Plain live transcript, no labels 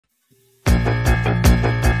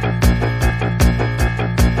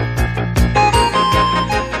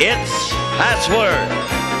Password.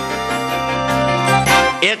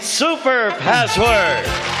 It's Super Password.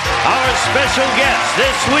 Our special guest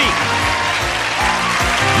this week,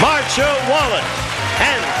 Marcia Wallace,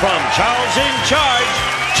 and from Charles in Charge,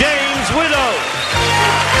 James Widdoes.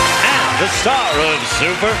 And the star of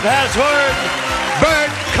Super Password, Bert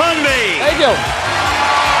Convy. Thank you.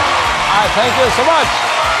 Thank you so much.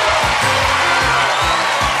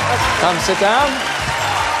 Come sit down.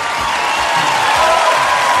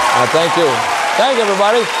 Thank you. Thank you,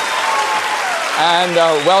 everybody. And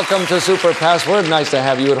welcome to Super Password. Nice to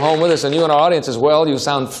have you at home with us, and you and our audience as well. You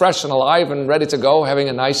sound fresh and alive and ready to go, having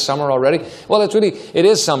a nice summer already. Well, it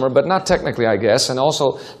is summer, but not technically, I guess, and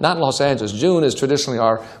also not in Los Angeles. June is traditionally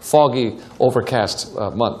our foggy, overcast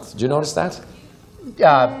month. Did you notice that?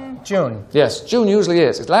 June. Yes, June usually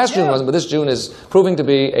is. Last June wasn't, but this June is proving to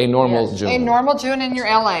be a normal June. A normal June in your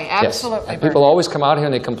LA, absolutely. Yes. And people always come out here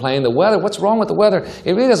and they complain, the weather, what's wrong with the weather?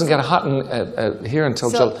 It really doesn't get hot here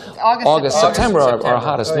until August, September are our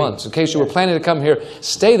hottest months. In case you were planning to come here,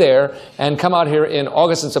 stay there and come out here in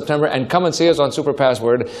August and September and come and see us on Super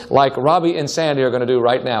Password like Robbie and Sandy are going to do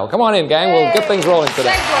right now. Come on in, gang. We'll get things rolling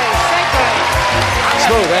today. Segue.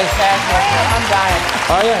 Smooth, eh? I'm dying.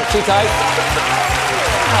 Are you? Too tight?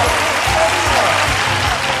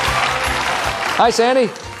 Hi, Sandy.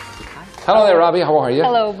 Hello there, Robbie. How are you?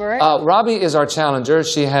 Hello, Bert. Robbie is our challenger.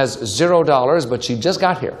 She has $0, but she just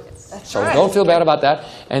got here. So don't feel bad about that.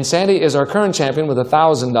 And Sandy is our current champion with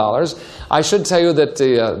 $1,000. I should tell you that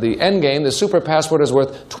the end game, the Super Password, is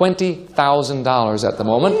worth $20,000 at the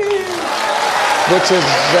moment, which is,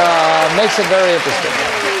 makes it very interesting.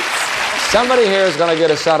 Somebody here is going to get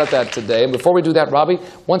a shot at that today. And before we do that, Robbie,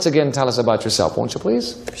 once again, tell us about yourself, won't you,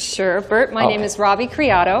 please? Sure, Bert. My name is Robbie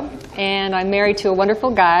Criado, and I'm married to a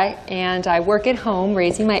wonderful guy, and I work at home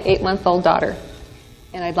raising my 8-month-old daughter.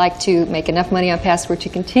 And I'd like to make enough money on Password to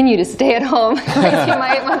continue to stay at home raising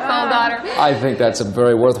my 8-month-old daughter. I think that's a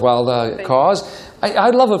very worthwhile cause.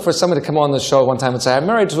 I'd love it for somebody to come on the show one time and say, I'm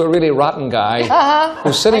married to a really rotten guy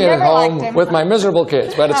who's sitting at home with my miserable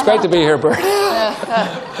kids. But it's great to be here, Bert.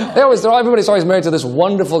 Everybody's always married to this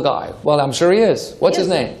wonderful guy. Well, I'm sure he is. What's his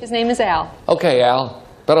name? His name is Al. Okay, Al.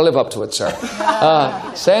 Better live up to it, sir.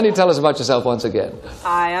 Sandy, tell us about yourself once again.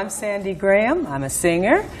 Hi, I'm Sandy Graham. I'm a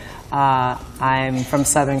singer. I'm from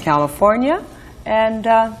Southern California, and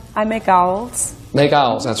I make owls. Make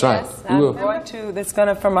owls, that's right. Yes, I'm going to, that's going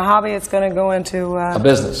to, from a hobby, it's going to go into a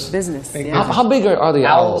business. Business. Yeah. How big are the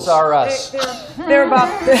owls? Owls are us. They're about,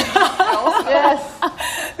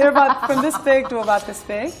 they're about from this big to about this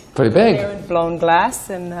big. Pretty big. They're in blown glass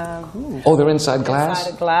and. Oh, they're inside glass.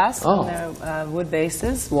 Inside a glass. Oh. And they're wood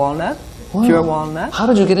bases, walnut, Wow. pure walnut. How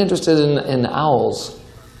did you get interested in owls?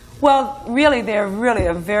 Well, really, they're really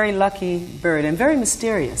a very lucky bird and very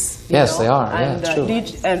mysterious. Yes, they are. And, yeah, true.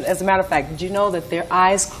 and as a matter of fact, did you know that their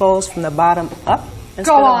eyes close from the bottom up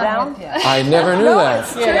instead of down? I never knew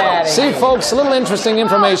that. See, folks, a little interesting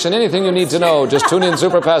information. Anything you need to know, just tune in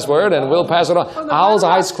Super Password and we'll pass it on. Owls'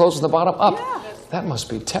 eyes close from the bottom up. That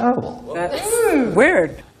must be terrible. That's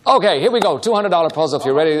weird. Okay, here we go. $200 puzzle. If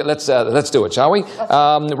you're ready, let's do it, shall we?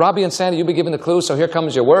 Robbie and Sandy, you'll be given the clue, so here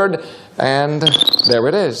comes your word. And there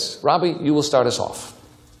it is. Robbie, you will start us off.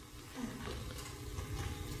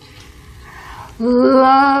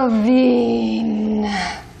 Loving.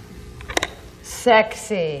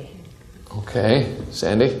 Sexy. Okay,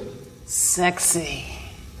 Sandy? Sexy.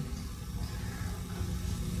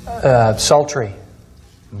 Sultry.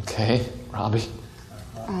 Okay, Robbie?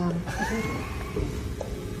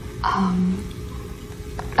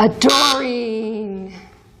 Adoring.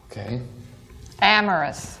 Okay.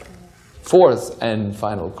 Amorous. Fourth and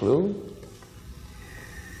final clue.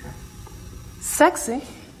 Sexy.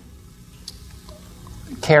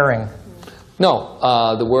 Caring. No,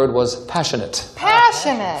 the word was passionate.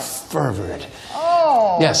 Passionate. Fervid.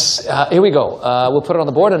 Oh. Yes, here we go. We'll put it on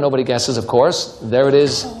the board and nobody guesses, of course. There it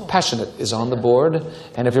is. Passionate is on the board.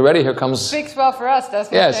 And if you're ready, here comes... Speaks well for us,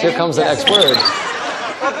 doesn't it? Yes, here comes the next word.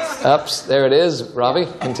 Ups, there it is. Robbie,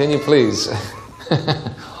 continue, please.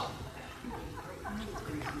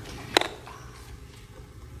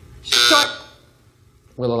 Short.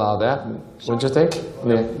 We'll allow that. What'd you think?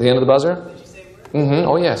 The end of the buzzer? Mm-hmm.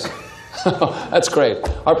 Oh, yes. That's great.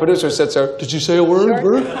 Our producer said, sir, did you say a word,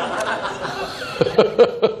 Bert?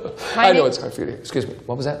 I know it's hard for you to hear. Excuse me.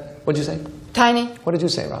 What was that? What did you say? Tiny. What did you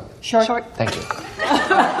say, Rob? Short. Short. Thank you.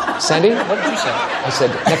 Sandy, what did you say? I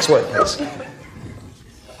said, next word, please.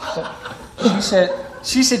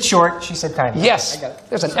 She said short, she said tiny. Yes.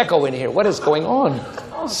 There's an echo in here. What is going on?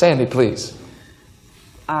 Sandy, please.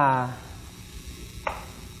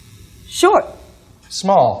 Short.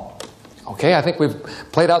 Small. Okay, I think we've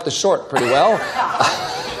played out the short pretty well.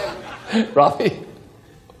 Robbie?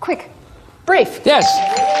 Quick. Brief. Yes.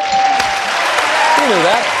 You knew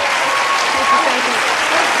that.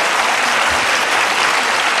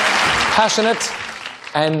 Passionate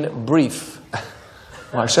and brief.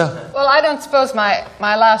 Marcia? Well, I don't suppose my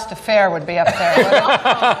last affair would be up there, would it?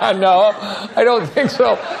 No, I don't think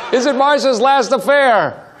so. Is it Marcia's last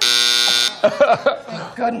affair?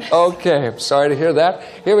 Thank goodness. Okay, I'm sorry to hear that.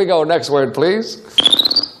 Here we go. Next word, please.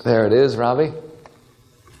 There it is, Robbie.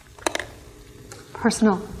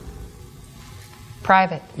 Personal.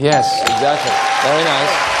 Private. Yes, exactly. Very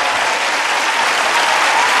nice.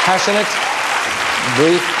 Passionate,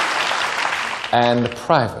 brief, and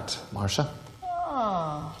private. Marcia?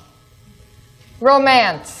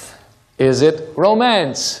 Romance. Is it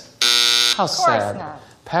romance? How sad. not.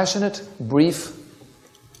 Passionate, brief,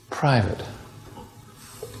 private.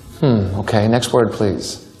 Okay, next word,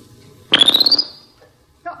 please.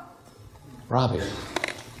 No. Robbie.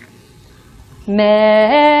 Marriage.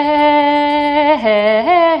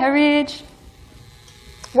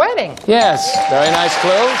 Wedding. Yes, very nice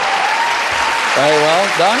clue. Very well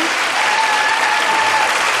done.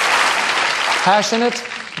 Passionate,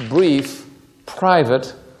 brief,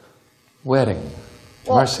 private, wedding.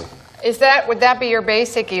 Mercy. Would that be your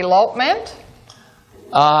basic elopement?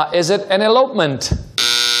 Is it an elopement?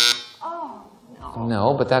 Oh, no.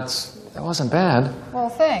 No, but that wasn't bad. Well,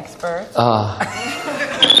 thanks, Bert.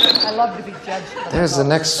 I love to be judged. There's the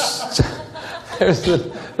next. There's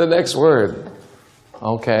the next word.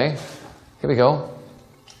 Okay, here we go.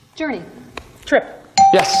 Journey. Trip.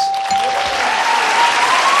 Yes.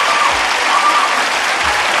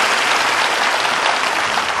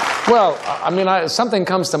 Well, I mean, something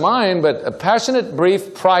comes to mind, but a passionate,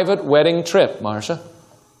 brief, private wedding trip, Marcia.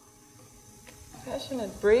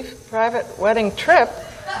 Passionate, brief, private wedding trip.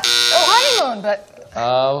 Oh, honeymoon, but...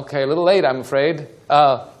 Okay, a little late, I'm afraid.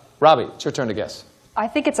 Robbie, it's your turn to guess. I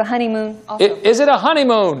think it's a honeymoon also. Is it a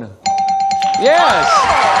honeymoon? Yes.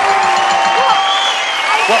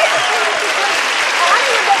 Well,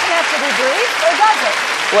 honeymoon doesn't have to be brief, or does it?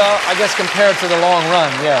 well, I guess compared to the long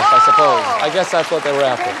run, yes, I suppose. I guess that's what they were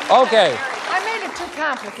after. Okay. I made it too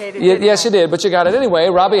complicated. Yes, you did, but you got it anyway.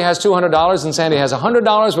 Robbie has $200 and Sandy has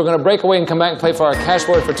 $100. We're going to break away and come back and play for our cash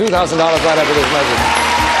word for $2,000 right after this message.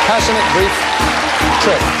 Passionate, brief,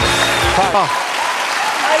 trip.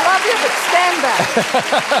 I love you, but stand back.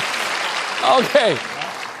 Okay.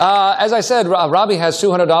 As I said, Robbie has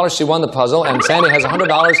 $200. She won the puzzle, and Sandy has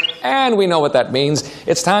 $100, and we know what that means.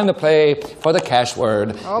 It's time to play for the cash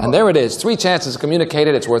word. And there it is. 3 chances to communicate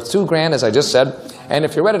it. It's worth $2 grand, as I just said. And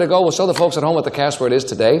if you're ready to go, we'll show the folks at home what the cash word is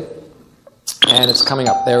today. And it's coming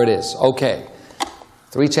up. There it is. Okay.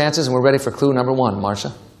 3 chances, and we're ready for clue number 1.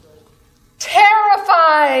 Marcia?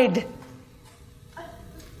 Terrified.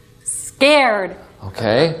 Scared.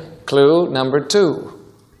 Okay. Clue number 2.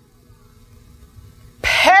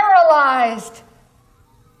 Paralyzed.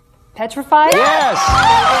 Petrified. Yes!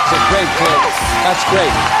 It's a great clue. That's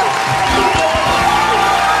great.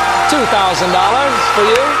 $2,000 for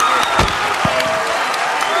you.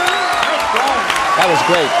 That was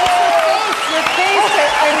great.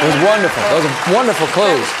 It was wonderful. Those are wonderful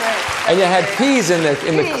clues. And you had peas in the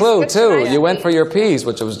clue, too. You went for your peas,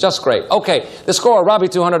 which was just great. Okay, the score, Robbie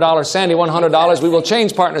 $200, Sandy $100. We will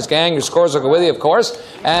change partners, gang. Your scores will go with you, of course.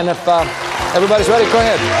 And if everybody's ready, go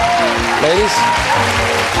ahead. Ladies.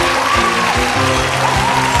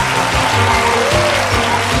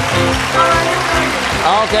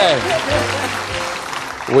 Okay.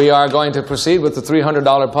 We are going to proceed with the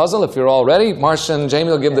 $300 puzzle. If you're all ready, Marcia and Jamie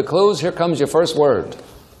will give the clues. Here comes your first word.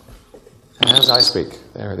 As I speak.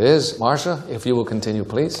 There it is. Marcia, if you will continue,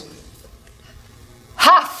 please.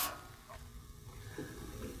 Huff.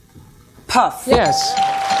 Puff. Yes.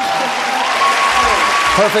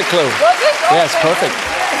 Perfect clue. Was it? Yes, perfect.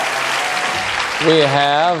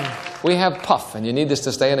 We have puff, and you need this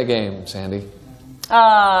to stay in the game, Sandy.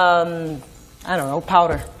 I don't know,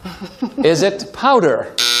 powder. Is it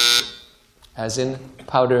powder? As in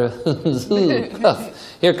powder. Puff.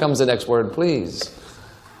 Here comes the next word, please.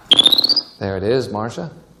 There it is, Marcia.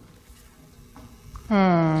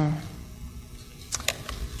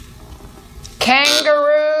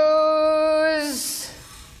 Kangaroos.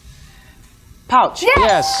 Pouch.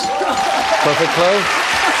 Yes. Perfect clue.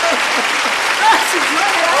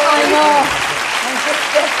 I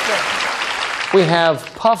know. We have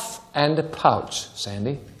puff and pouch,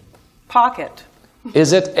 Sandy. Pocket.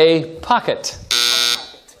 Is it a pocket?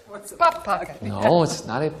 Butt pocket. No, it's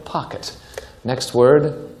not a pocket. Next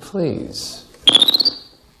word, please.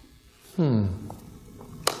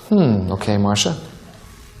 Okay, Marcia.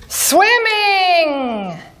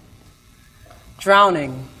 Swimming.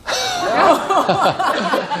 Drowning.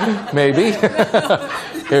 Maybe.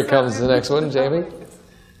 Here comes the next one, Jamie.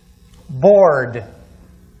 Bored.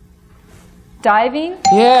 Diving.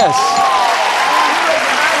 Yes.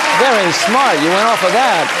 Very smart. You went off of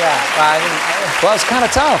that. Yeah. Well, it's kind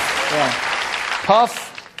of tough. Yeah.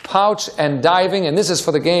 Puff, pouch, and diving. And this is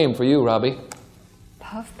for the game for you, Robbie.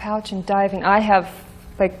 Puff, pouch, and diving. I have,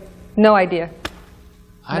 like, no idea.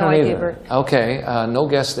 I No don't idea, either. Bert. Okay, no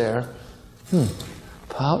guess there.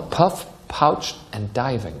 Puff, pouch, and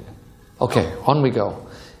diving. Okay, on we go.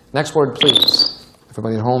 Next word, please.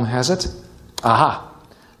 Everybody at home has it? Aha.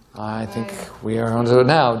 I think we are onto it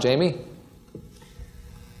now. Jamie?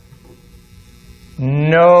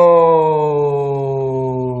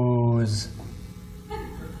 Nose.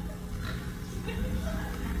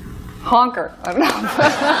 Honker. I don't know.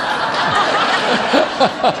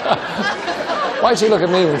 Why'd she look at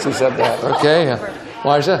me when she said that? Okay.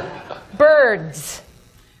 Marcia? Birds.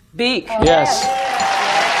 Beak. Yes.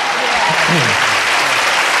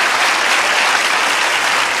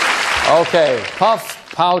 Okay.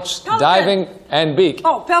 Puff, pouch, Pelican. diving, and beak.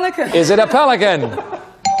 Oh, pelican. Is it a pelican?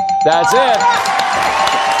 That's it.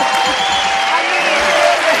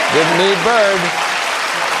 Didn't need bird.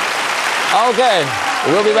 Okay.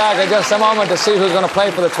 We'll be back in just a moment to see who's going to play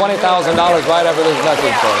for the $20,000 right after this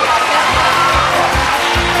message for you.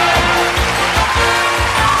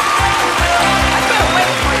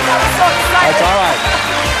 That's all right.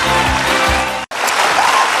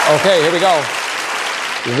 Okay, here we go.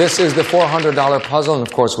 This is the $400 puzzle, and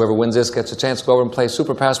of course, whoever wins this gets a chance to go over and play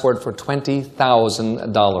Super Password for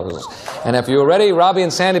 $20,000. And if you're ready, Robbie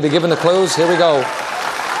and Sandy be given the clues. Here we go.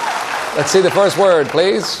 Let's see the first word,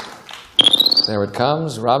 please. There it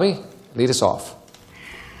comes. Robbie, lead us off.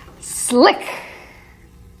 Slick.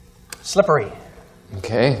 Slippery.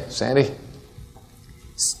 Okay, Sandy.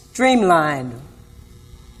 Streamlined.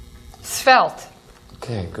 Svelte.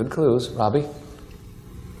 Okay, good clues. Robbie.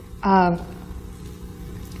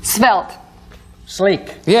 Svelte.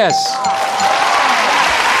 Sleek. Yes.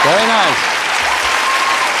 Very nice.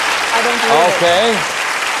 I don't believe Okay.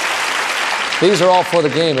 These are all for the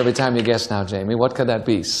game every time you guess now, Jamie. What could that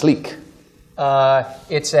be? Sleek.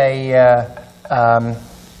 It's a,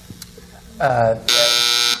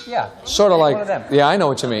 yeah. Sort of like, one of them. yeah, I know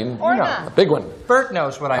what you mean. Or No. not. A big one. Bert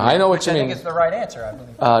knows what I mean. I know what which you I mean. think is the right answer, I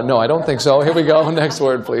believe. No, I don't think so. Here we go. Next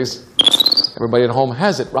word, please. Everybody at home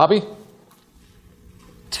has it. Robbie?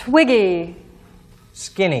 Twiggy.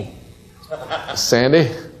 Skinny.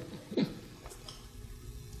 Sandy?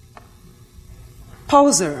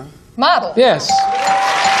 Poser. Model. Yes.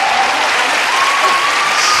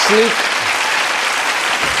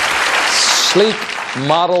 Sleek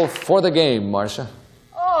model for the game, Marcia.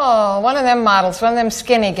 Oh, one of them models, one of them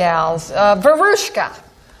skinny gals. Verushka.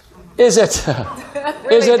 Is it?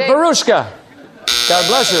 Is it dates- Barushka? God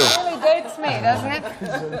bless you. Only dates me, doesn't it?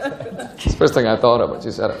 It's the first thing I thought of when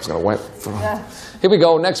she said it. I was going to wait for Here we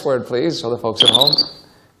go. Next word, please, for the folks at home.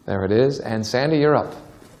 There it is. And Sandy, you're up.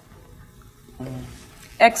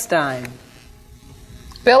 Eckstein.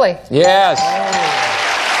 Billy. Yes.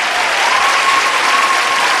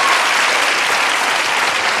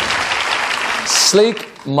 Sleek,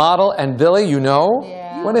 model, and Billy, you know?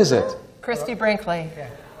 Yeah. What is it? Christy Brinkley.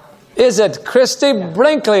 Is it Christy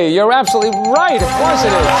Brinkley? You're absolutely right. Of course it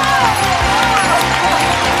is. Wow.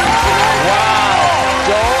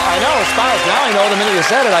 Joel, I know. Spouse. Now I know. The minute you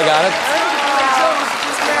said it, I got it.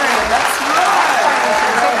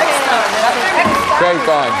 Great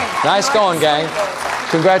going. Nice going, gang.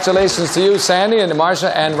 Congratulations to you, Sandy, and to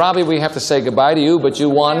Marcia and Robbie. We have to say goodbye to you, but you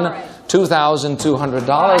won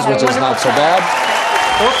 $2,200, which is not so bad.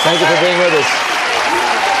 Thank you for being with us.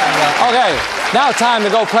 Okay, now time to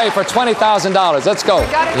go play for $20,000. Let's go.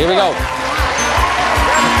 Here we go.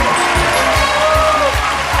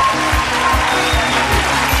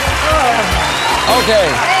 Okay.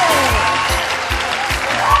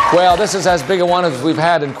 Well, this is as big a one as we've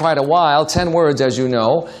had in quite a while. 10 words, as you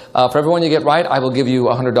know. For every one you get right, I will give you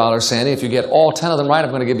 $100, Sandy. If you get all 10 of them right, I'm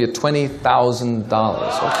going to give you $20,000.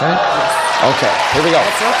 Okay? Okay, here we go.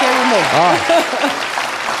 It's okay with me. All right.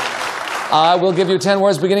 I will give you 10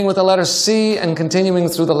 words beginning with the letter C and continuing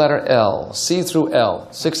through the letter L. C through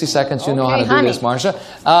L. 60 seconds, you know how to do this, Marcia.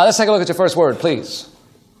 Let's take a look at your first word, please.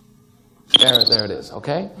 There it is,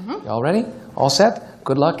 okay? You all ready? All set?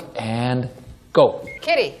 Good luck, and go.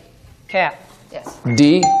 Kitty. Cat. Yes.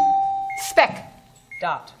 D, Speck.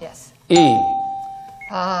 Dot. Yes. E,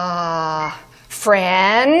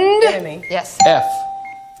 Friend. Enemy. Yes. F,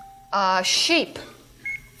 Sheep.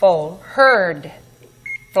 Foal. Herd.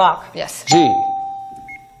 Flock. Yes. G,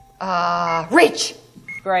 Reach.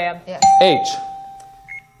 Grab. Yes. H.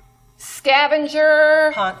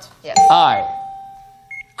 Scavenger. Hunt. Yes. I.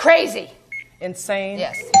 Crazy. Insane.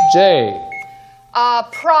 Yes. J.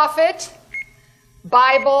 Prophet.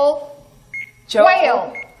 Bible. Jo-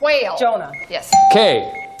 Whale. Whale. Jonah. Yes.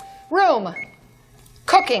 K. Room.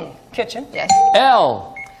 Cooking. Kitchen. Yes.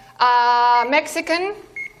 L. Mexican.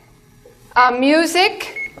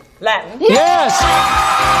 Music. Latin. Yes!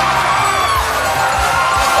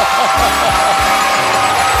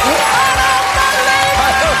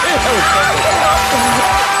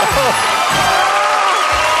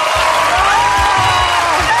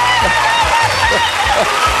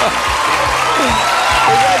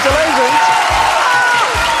 Congratulations.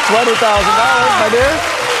 $20,000, my dear.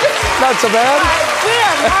 Not so bad.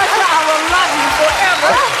 Dear Marcia, I will love you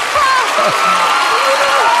forever.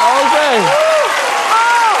 Okay.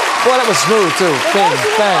 Boy, that was smooth, too. Bing,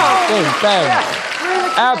 bang, bing, bang.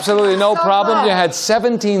 Absolutely no problem. You had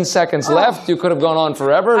 17 seconds left. You could have gone on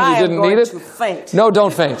forever. You didn't need it. To faint. No,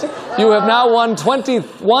 don't faint. You have now won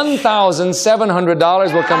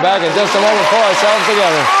 $21,700. We'll come back in just a moment for ourselves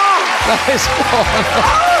together. Nice going.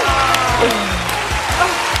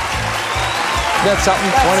 That's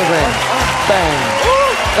something, 20 grand. Bang.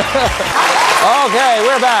 Okay,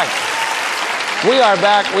 we're back. We are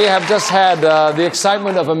back. We have just had the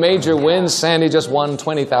excitement of a major win. Sandy just won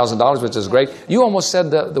 $20,000, which is great. You almost said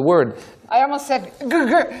the word. I almost said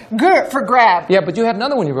grr for grab. Yeah, but you had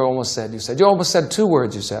another one you almost said. You almost said two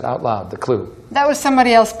words, you said, out loud, the clue. That was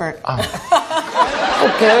somebody else, Bert.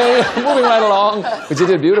 Okay, moving right along. But you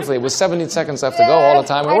did beautifully. It was 17 seconds left to go, all the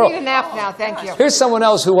time in the I world. need a nap now, thank you. Here's someone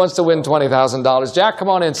else who wants to win $20,000. Jack, come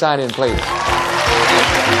on in, sign in, please.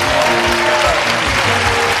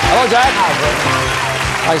 Hello, Jack.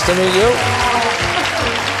 Nice to meet you.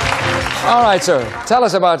 All right, sir. Tell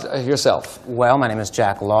us about yourself. Well, my name is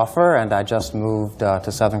Jack Laufer, and I just moved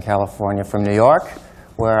to Southern California from New York,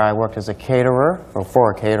 where I worked as a caterer, or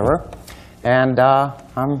for a caterer. And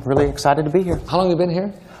I'm really excited to be here. How long have you been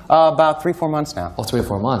here? About 3-4 months now. Oh, 3 or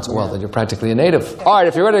 4 months. Well, then you're practically a native. All right,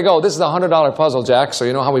 if you're ready to go, this is the $100 puzzle, Jack, so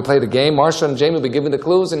you know how we play the game. Marcia and Jamie will be giving the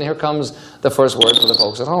clues, and here comes the first word for the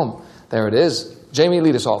folks at home. There it is. Jamie,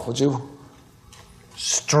 lead us off, would you?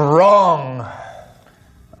 Strong.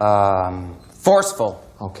 Forceful.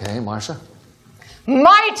 Okay, Marcia.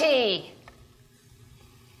 Mighty.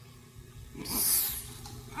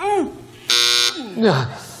 Yeah,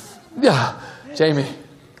 Jamie.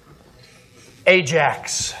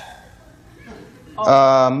 Ajax.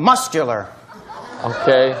 Muscular.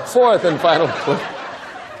 Okay, fourth and final clue.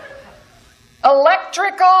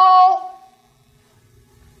 Electrical.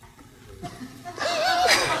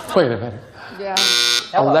 Wait a minute. Yeah.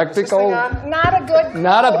 Electrical. Not a good.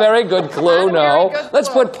 Not a very good clue, Not a very no. good Let's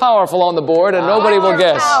clue. put powerful on the board and nobody will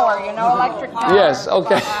guess. Power, you know, electric power. Yes,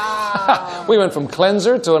 okay. We went from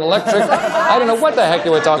cleanser to an electric. I don't know what the heck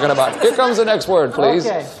you were talking about. Here comes the next word, please.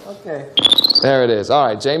 Okay. There it is. All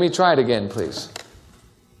right, Jamie, try it again, please.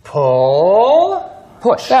 Pull.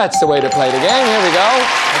 Push. That's the way to play the game. Here we go.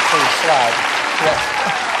 Make sure you slide.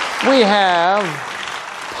 We have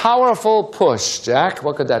powerful push, Jack.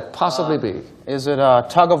 What could that possibly be? Is it a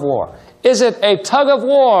tug of war? Is it a tug of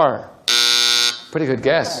war? Pretty good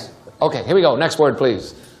guess. Okay, here we go. Next word,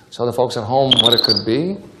 please. Show the folks at home what it could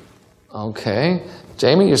be. Okay.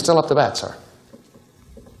 Jamie, you're still up to bat, sir.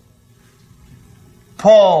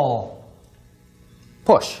 Pull.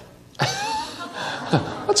 Push.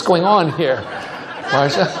 What's going on here,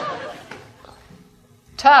 Marcia?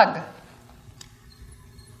 Tug.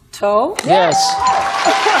 Toe. Yes.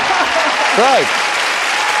 Right.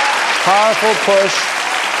 Powerful push.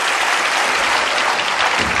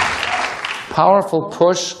 Powerful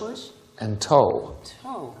push and toe.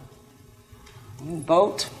 Toe.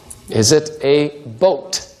 Boat. Is it a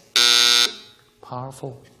boat?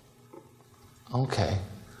 Powerful. Okay.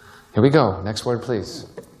 Here we go. Next word, please.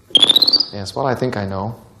 Yes, well, I think I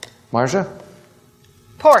know. Marcia?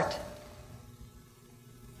 Port.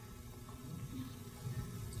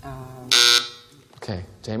 Okay.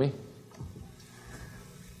 Jamie?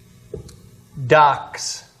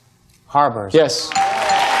 Docks. Harbors. Yes.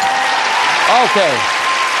 Okay.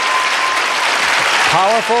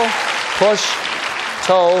 Powerful, push,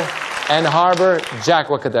 toe, and harbor. Jack,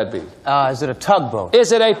 what could that be? Is it a tugboat?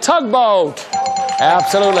 Is it a tugboat?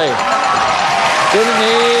 Absolutely. Didn't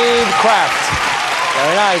need craft.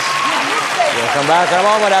 Very nice. We'll come back in a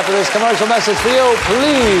moment after this commercial message for you.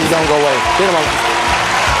 Please don't go away. See you in a moment.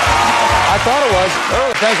 I thought it was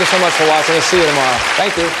early. Thank you so much for watching. We'll see you tomorrow.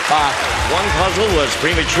 Thank you. Bye. One puzzle was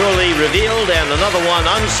prematurely revealed and another one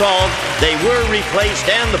unsolved. They were replaced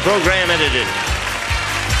and the program edited.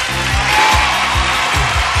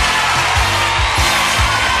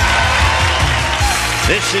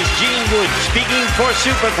 This is Gene Wood speaking for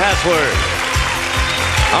Super Password,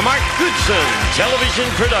 a Mark Goodson television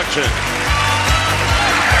production.